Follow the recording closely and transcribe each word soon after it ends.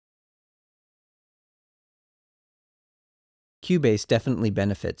Cubase definitely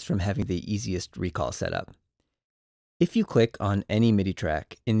benefits from having the easiest recall setup. If you click on any MIDI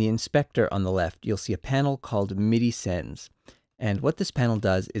track, in the inspector on the left, you'll see a panel called MIDI Sends. And what this panel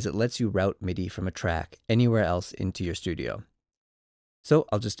does is it lets you route MIDI from a track anywhere else into your studio. So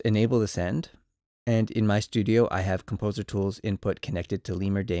I'll just enable the send. And in my studio, I have Composer Tools input connected to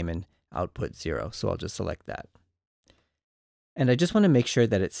Lemur Daemon output 0. So I'll just select that. And I just want to make sure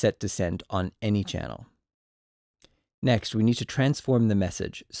that it's set to send on any channel. Next, we need to transform the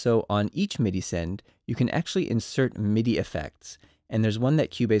message. So on each MIDI send, you can actually insert MIDI effects. And there's one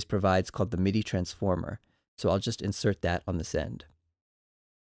that Cubase provides called the MIDI transformer. So I'll just insert that on the send.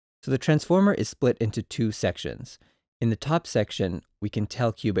 So the transformer is split into two sections. In the top section, we can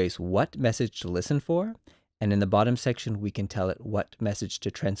tell Cubase what message to listen for. And in the bottom section, we can tell it what message to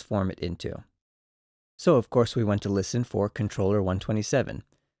transform it into. So of course, we want to listen for controller 127.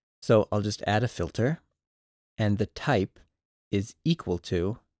 So I'll just add a filter. And the type is equal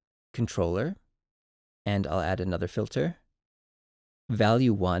to controller, and I'll add another filter.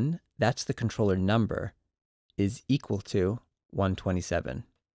 Value 1, that's the controller number, is equal to 127.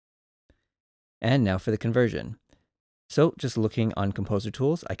 And now for the conversion. So just looking on Composer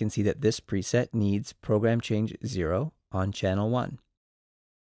Tools, I can see that this preset needs program change 0 on channel 1.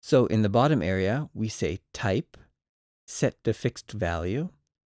 So in the bottom area, we say type, set to fixed value,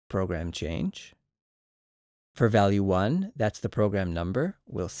 program change. For value 1, that's the program number,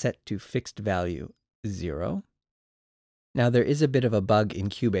 we'll set to fixed value 0. Now there is a bit of a bug in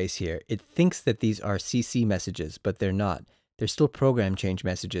Cubase here. It thinks that these are CC messages, but they're not. They're still program change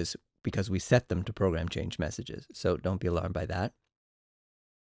messages because we set them to program change messages, so don't be alarmed by that.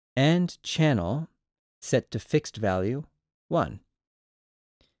 And channel set to fixed value 1.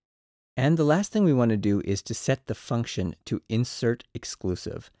 And the last thing we want to do is to set the function to insert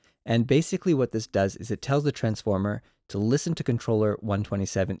exclusive. And basically what this does is it tells the transformer to listen to controller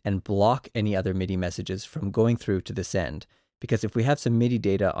 127 and block any other MIDI messages from going through to the send. Because if we have some MIDI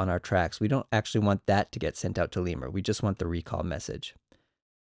data on our tracks, we don't actually want that to get sent out to Lemur. We just want the recall message.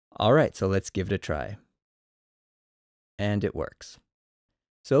 All right, so let's give it a try. And it works.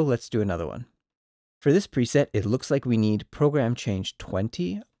 So let's do another one. For this preset, it looks like we need program change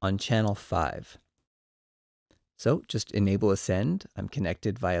 20 on channel 5. So just enable a send. I'm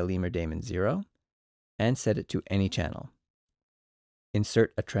connected via Lemur Daemon 0 and set it to any channel.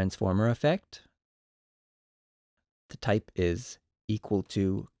 Insert a transformer effect. The type is equal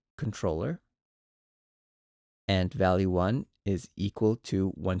to controller. And value 1 is equal to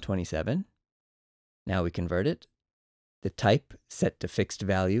 127. Now we convert it. The type set to fixed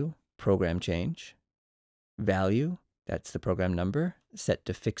value, program change. Value, that's the program number, set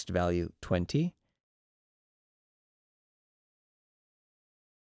to fixed value 20.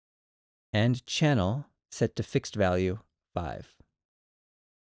 And channel set to fixed value 5.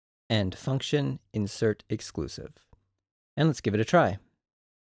 And function insert exclusive. And let's give it a try.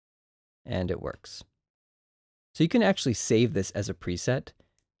 And it works. So you can actually save this as a preset.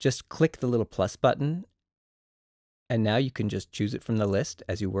 Just click the little plus button, and now you can just choose it from the list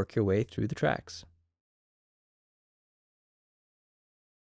as you work your way through the tracks.